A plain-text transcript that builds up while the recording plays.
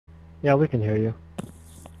Yeah, we can hear you.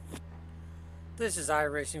 This is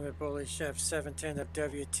iRacing with Bully Chef 710 of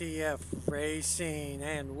WTF Racing,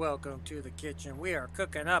 and welcome to the kitchen. We are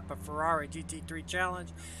cooking up a Ferrari GT3 challenge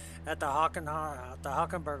at the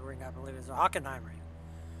Hockenberg Ring, I believe it's the Hockenheim Ring.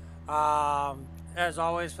 As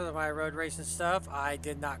always for my road racing stuff, I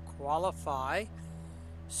did not qualify,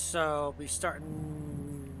 so I'll be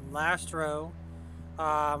starting last row.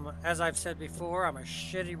 As I've said before, I'm a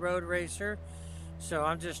shitty road racer, so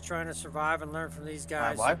I'm just trying to survive and learn from these My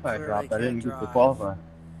guys who Wi-Fi clearly dropped. I can't didn't get to drive. qualify.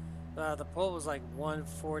 The pole was like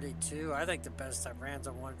 142. I think the best I ran's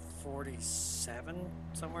a 147,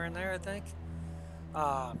 somewhere in there, I think.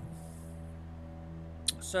 Um,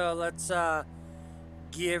 so let's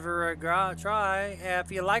give her a try.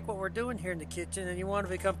 If you like what we're doing here in the kitchen and you want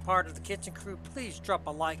to become part of the kitchen crew, please drop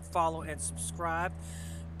a like, follow, and subscribe.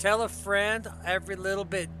 Tell a friend. Every little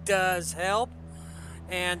bit does help.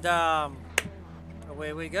 And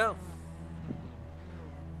away we go.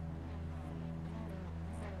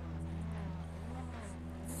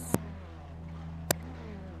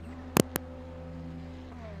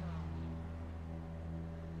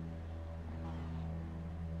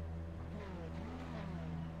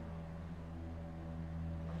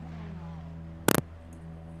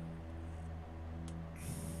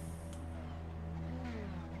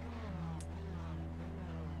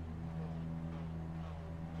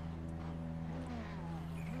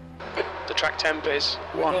 The track temp is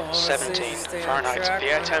 117 Fahrenheit. The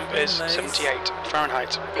air temp is 78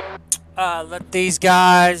 Fahrenheit. Let these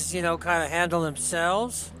guys, kind of handle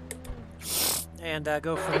themselves, and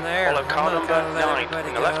go from there. Follow car number 9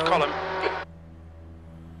 in the left column.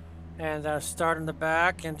 And start in the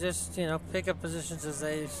back, and just pick up positions as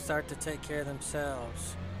they start to take care of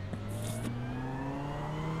themselves.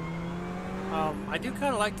 I do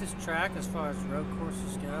kind of like this track as far as road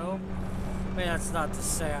courses go. I mean, that's not to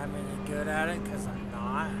say I'm any good at it, because I'm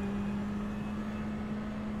not.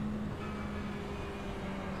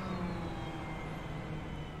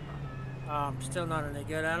 I'm still not any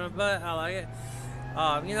good at it, but I like it.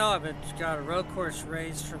 I've got a road course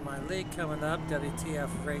race for my league coming up, WTF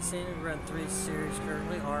Racing. We run 3 series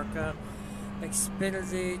currently, ARCA,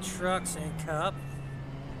 Xfinity, Trucks, and Cup.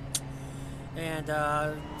 And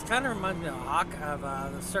it kind of reminds me of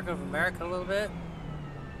the Circuit of America a little bit.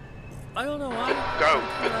 I don't know why. Go.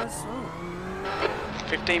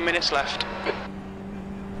 15 minutes left.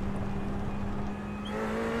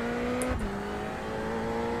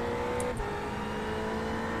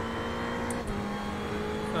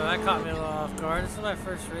 Oh, that caught me a little off guard. This is my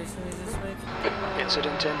first race in these this week.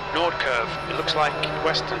 Incident in Nord Curve. It looks like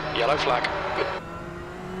Western. Yellow flag.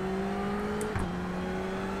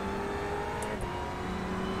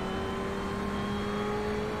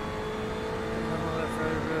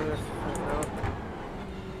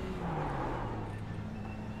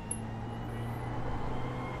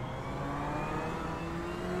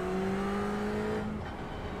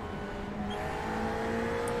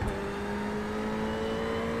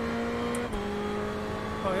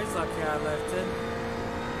 Oh, he's lucky I left it.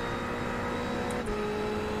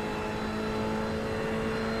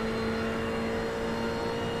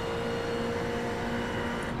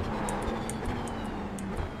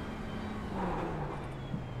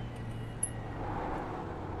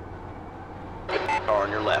 Car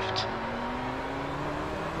on your left.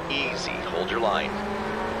 Easy, hold your line.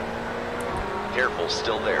 Careful,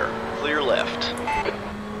 still there. Clear left.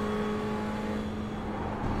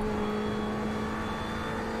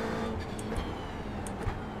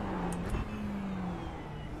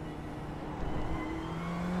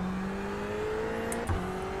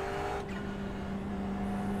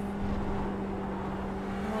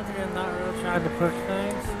 Once again, not really trying to push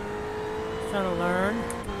things. Just trying to learn.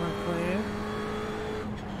 Run clean.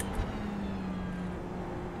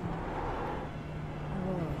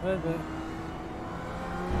 Oh, good bit.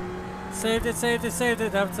 Saved it.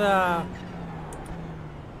 That's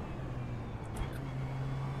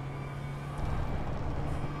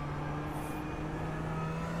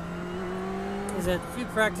There's a few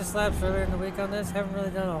practice laps earlier in the week on this. Haven't really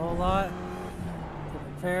done a whole lot to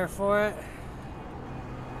prepare for it.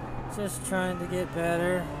 Just trying to get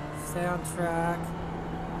better, stay on track.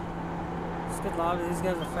 It's a good lobby. These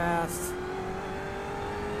guys are fast.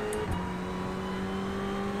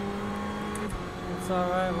 It's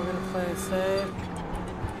alright, we're gonna play it safe.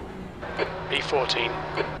 B14.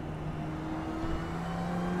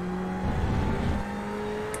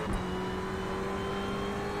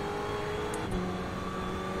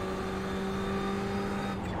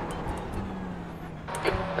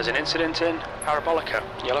 There's an incident in Parabolica.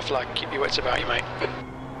 Yellow flag. Keep your wits about you, mate.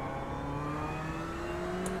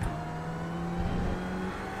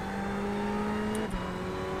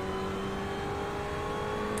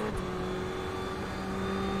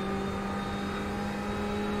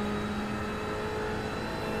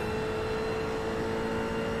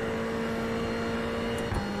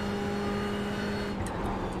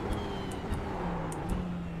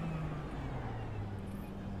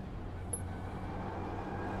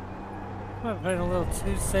 I'm playing a little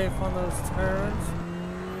too safe on those turns.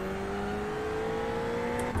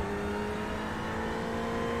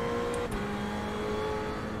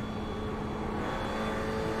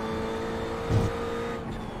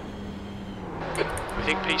 We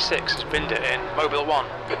think P6 has binned it in Mobile 1.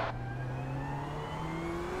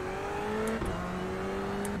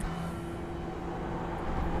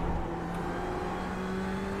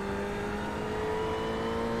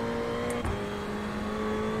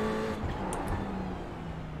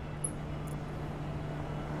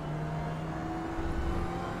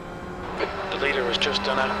 The leader has just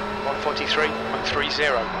done a 143.30.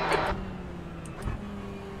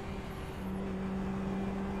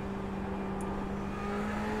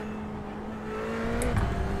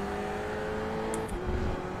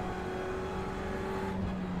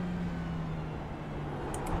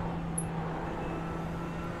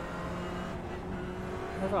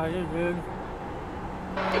 What are you doing?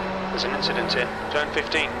 There's an incident in turn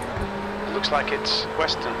 15. It looks like it's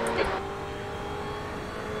Western.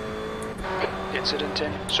 Incident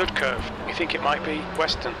in Sud Curve. We think it might be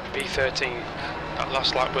Western, B13. That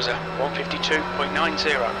last lap was a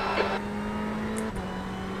 152.90.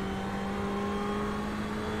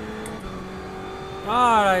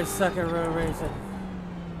 Alright, suck at road racing.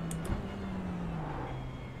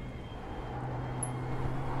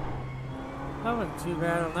 That wasn't too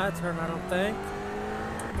bad on that turn, I don't think.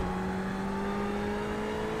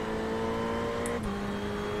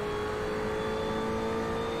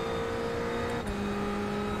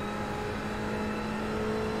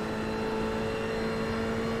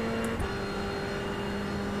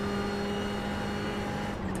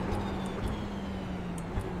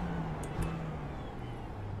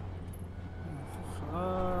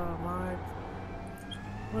 Oh my.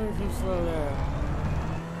 Why is he slow there?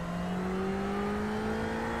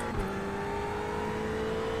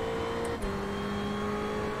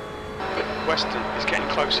 Western is getting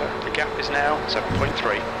closer. The gap is now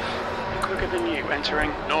 7.3. Quicker than you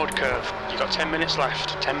entering Nord Curve. You've got 10 minutes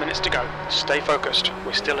left. 10 minutes to go. Stay focused.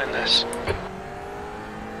 We're still in this.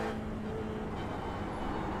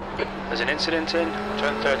 There's an incident in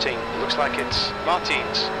turn 13. It looks like it's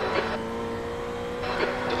Martins.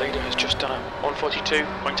 The leader has just done a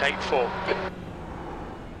 142.84.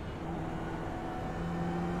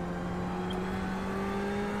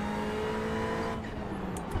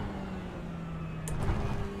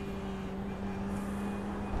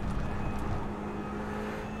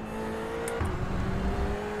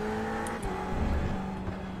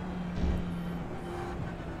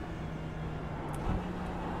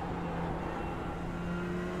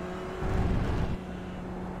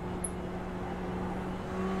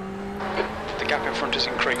 The gap in front has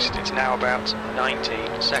increased. It's now about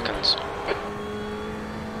 19 seconds.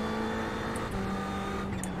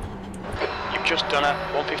 You've just done a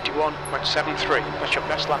 151.73. That's your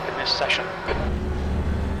best lap in this session.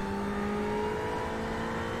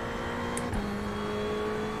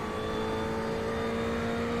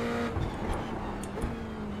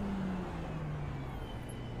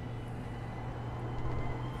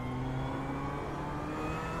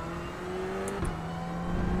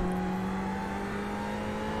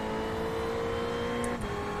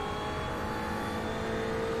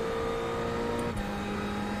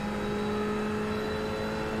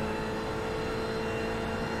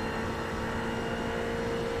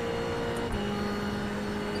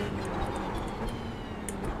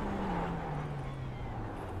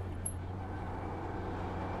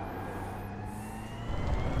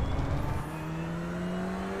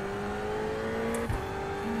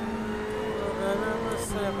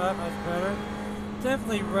 That much better.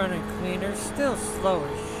 Definitely running cleaner. Still slow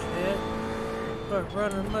as shit, but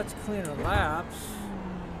running much cleaner laps.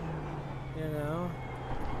 You know,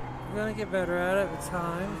 I'm gonna get better at it with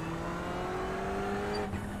time.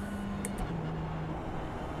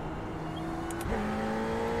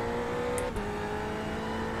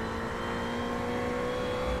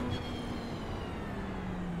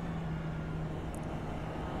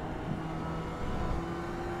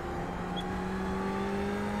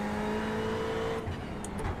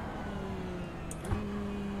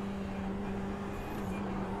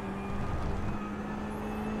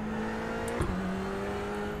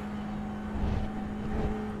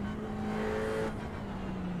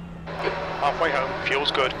 Halfway home,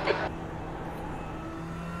 fuel's good.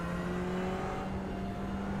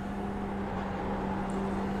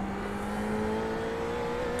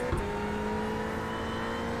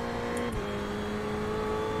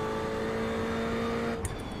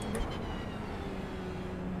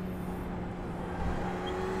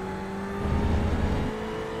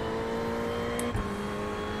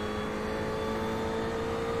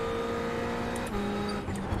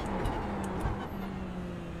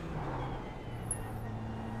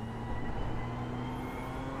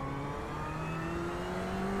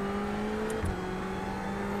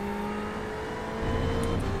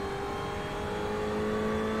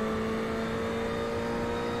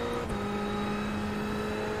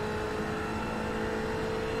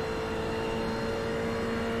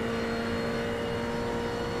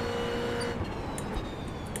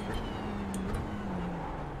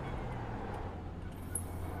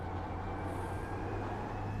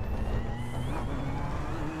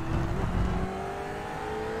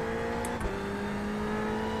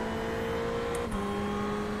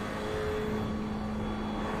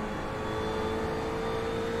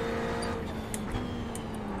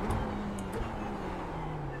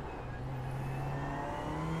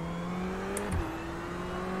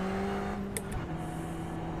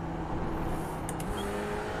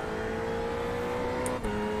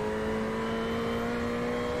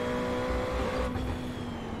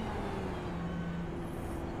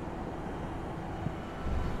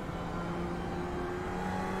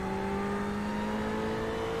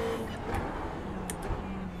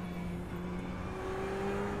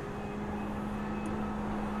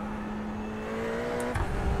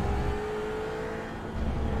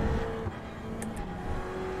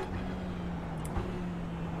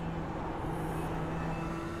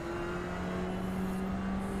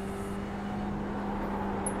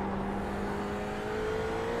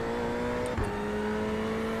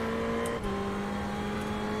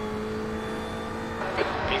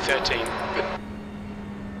 P13.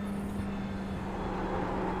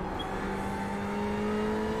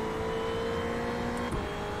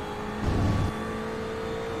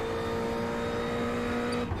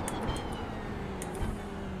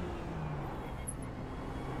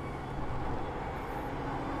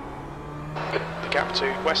 The gap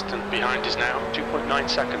to Western behind is now 2.9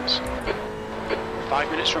 seconds.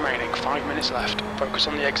 5 minutes remaining, 5 minutes left. Focus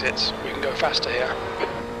on the exits. We can go faster here.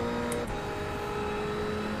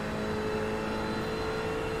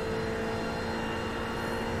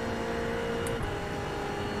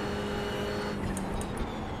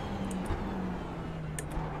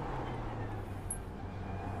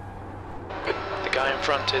 The guy in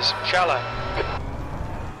front is shallow.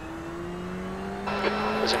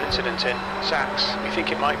 There's an incident in Sachs. We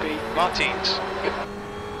think it might be Martins.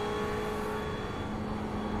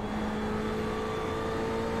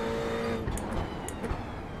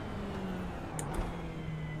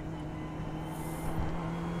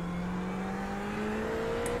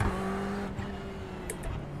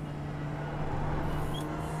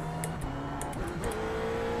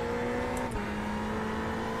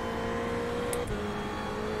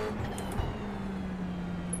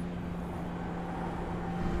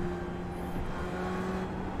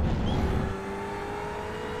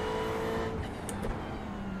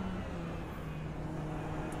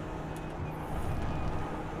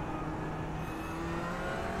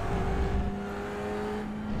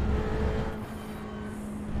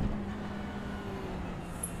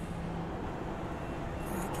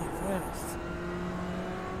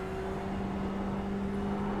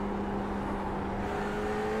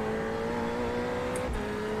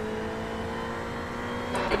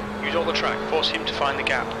 Use all the track, force him to find the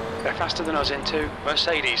gap. They're faster than us into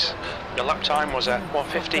Mercedes. Your lap time was at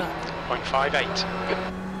 150.58.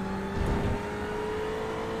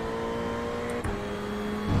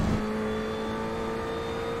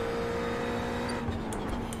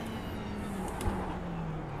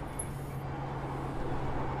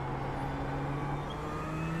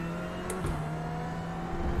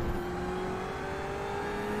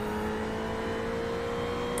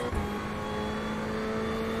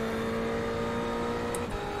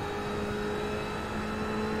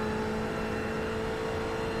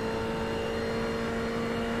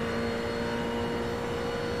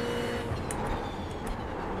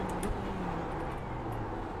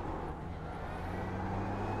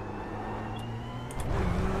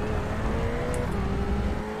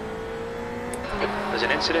 There's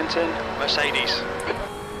an incident in Mercedes.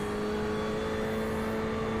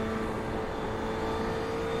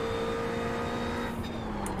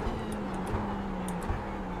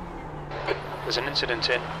 There's an incident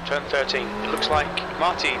in turn 13. It looks like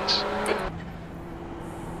Martins.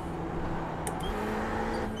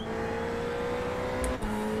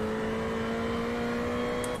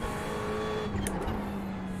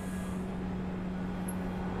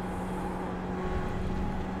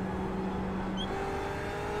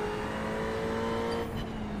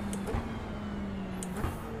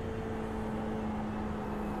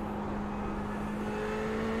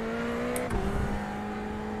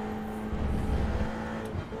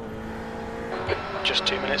 Just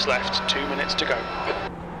 2 minutes left, 2 minutes to go.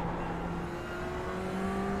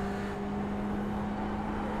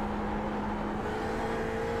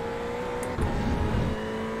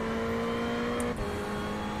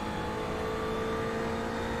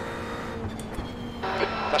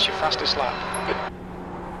 That's your fastest lap.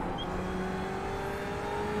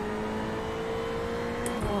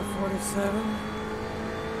 4:47.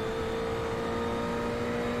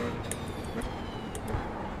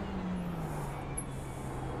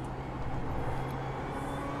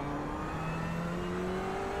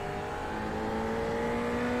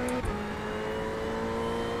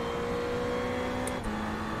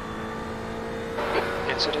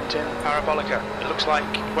 Incident in Parabolica. It looks like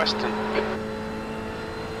Western.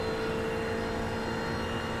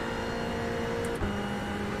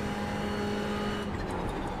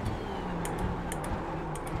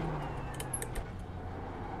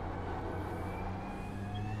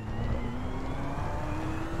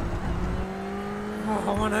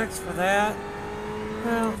 Oh, 1x for that.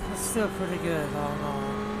 Well, it's still pretty good all in all.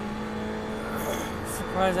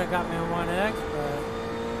 Surprised that got me a 1x, but...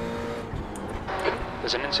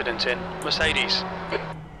 There's an incident in Mercedes.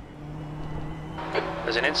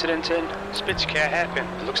 There's an incident in Spitzker hairpin.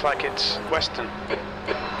 It looks like it's Western.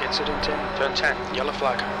 Incident in turn 10. Yellow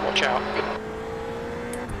flag. Watch out.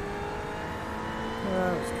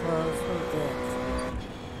 That was close. We're good.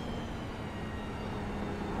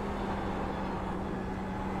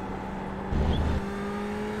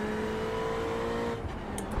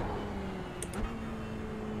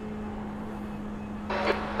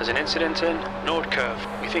 There's an incident in Nord Curve.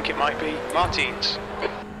 We think it might be Martins.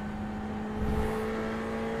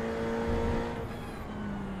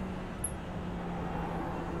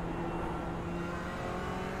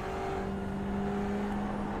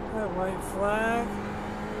 That white flag.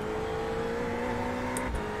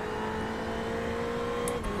 I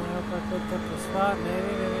hope I picked up the spot,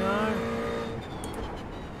 maybe not.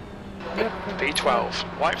 Yep. B12.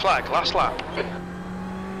 White flag, last lap.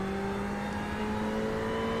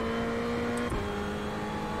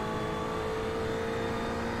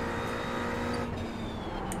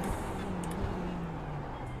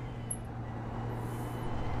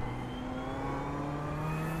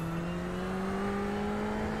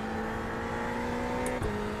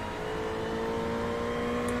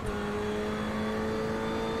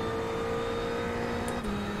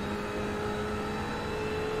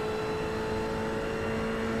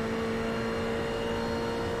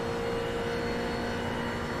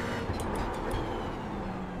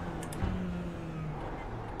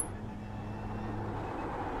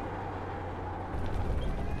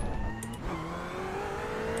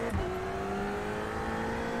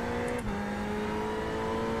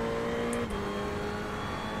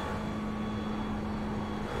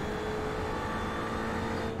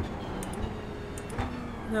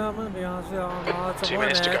 No, I'm gonna be honest with you. I don't know. It's a 2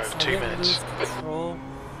 minutes to go. 1X. 2 I didn't minutes. lose control.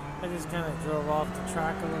 I just kind of drove off the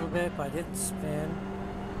track a little bit, but I didn't spin.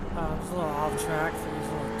 I was a little off track for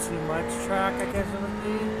using a little too much track, I guess it would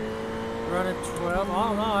be. Running 12.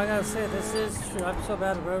 Oh no, I gotta say, this is true. I'm so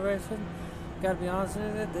bad at road racing. Gotta be honest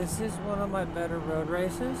with you, this is one of my better road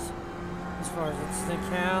races as far as instant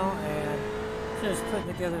count and just putting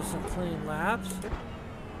together some clean laps.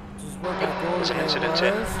 Just what my goal There's an incident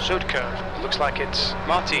in Sud Curve. Looks like it's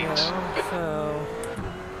Martins. Yeah, so,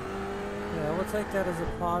 yeah, we'll take that as a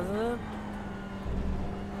positive.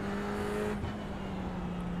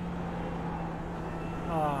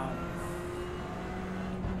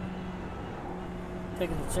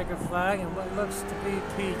 Taking the checker flag and what looks to be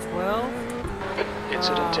P12.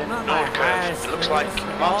 Incident in Nord Curve. It looks like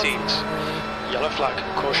Martins. Yellow flag,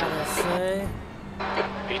 caution.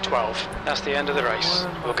 P12. That's the end of the race.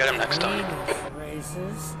 We'll get him next time.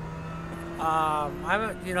 Races.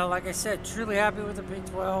 I'm, you know, like I said, truly happy with the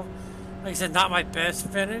P12. Like I said, not my best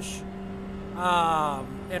finish in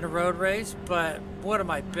a road race, but one of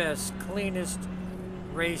my best, cleanest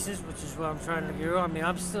races, which is what I'm trying to do. I mean,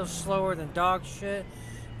 I'm still slower than dog shit,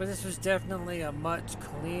 but this was definitely a much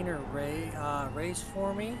cleaner race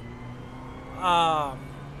for me.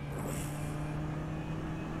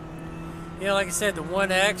 You know, like I said, the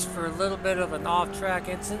 1X for a little bit of an off-track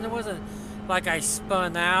incident. It wasn't like I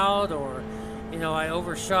spun out or, you know, I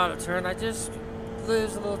overshot a turn. I just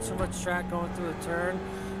lose a little too much track going through a turn.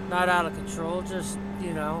 Not out of control, just,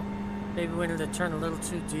 you know, maybe went into the turn a little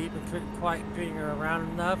too deep and couldn't quite bring her around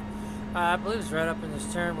enough. I believe it's right up in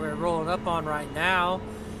this turn we're rolling up on right now.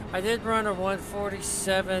 I did run a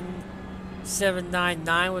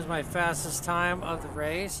 1:47.799 was my fastest time of the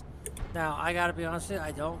race. Now, I gotta be honest with you,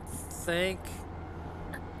 I don't think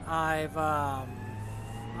I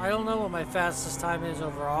don't know what my fastest time is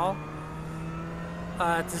overall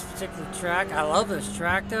at this particular track. I love this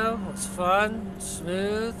track though. It's fun,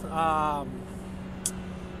 smooth.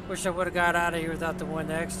 Wish I would have got out of here without the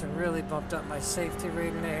 1X and really bumped up my safety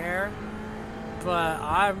rating a hair. But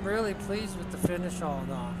I'm really pleased with the finish all in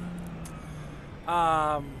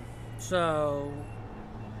all. So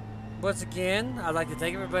once again, I'd like to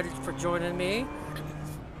thank everybody for joining me.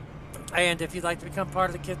 And if you'd like to become part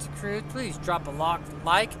of the Kitchen Crew, please drop a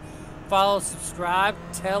like, follow, subscribe,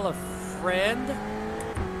 tell a friend.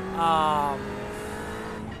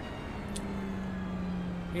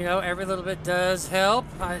 You know, every little bit does help.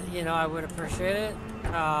 I would appreciate it.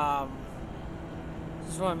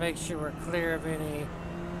 Just want to make sure we're clear of any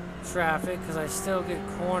traffic because I still get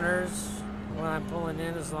corners when I'm pulling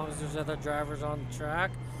in as long as there's other drivers on the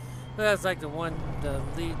track. But that's like the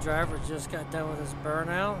lead driver just got done with his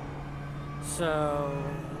burnout. So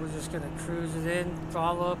we're just going to cruise it in,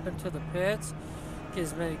 follow up into the pits, get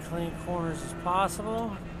as many clean corners as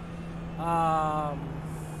possible. So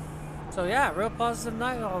yeah, real positive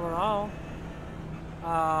night all in all.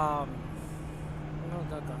 Oh,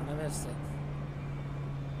 doggone, I missed it.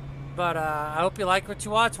 But I hope you like what you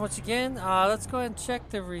watch. Once again, let's go ahead and check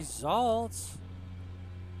the results.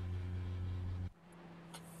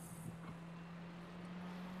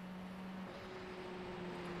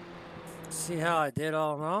 See how I did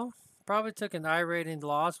all in all. Probably took an iRating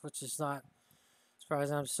loss, which is not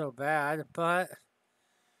surprising I'm so bad, but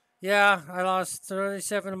Yeah, I lost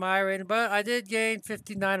 37 of my rating, but I did gain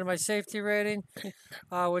 59 of my safety rating,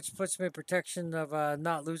 which puts me in protection of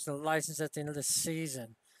not losing the license at the end of the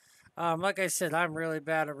season. Like I said, I'm really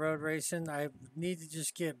bad at road racing. I need to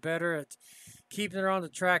just get better at keeping it on the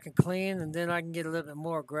track and clean, and then I can get a little bit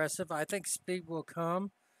more aggressive. I think speed will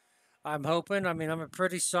come. I'm hoping. I mean, I'm a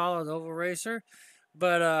pretty solid oval racer,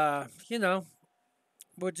 but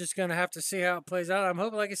we're just gonna have to see how it plays out. I'm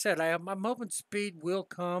hoping, like I said, I'm hoping speed will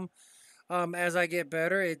come as I get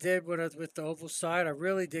better. It did when I was with the oval side. I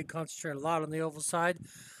really did concentrate a lot on the oval side,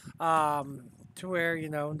 to where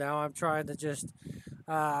now I'm trying to just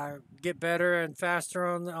get better and faster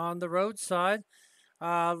on the road side.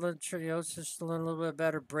 It's just a little bit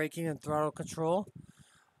better braking and throttle control.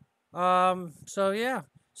 So yeah.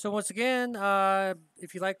 So once again,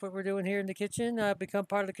 if you like what we're doing here in the kitchen, become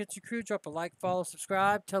part of the kitchen crew. Drop a like, follow,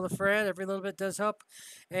 subscribe, tell a friend. Every little bit does help.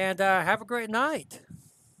 And have a great night.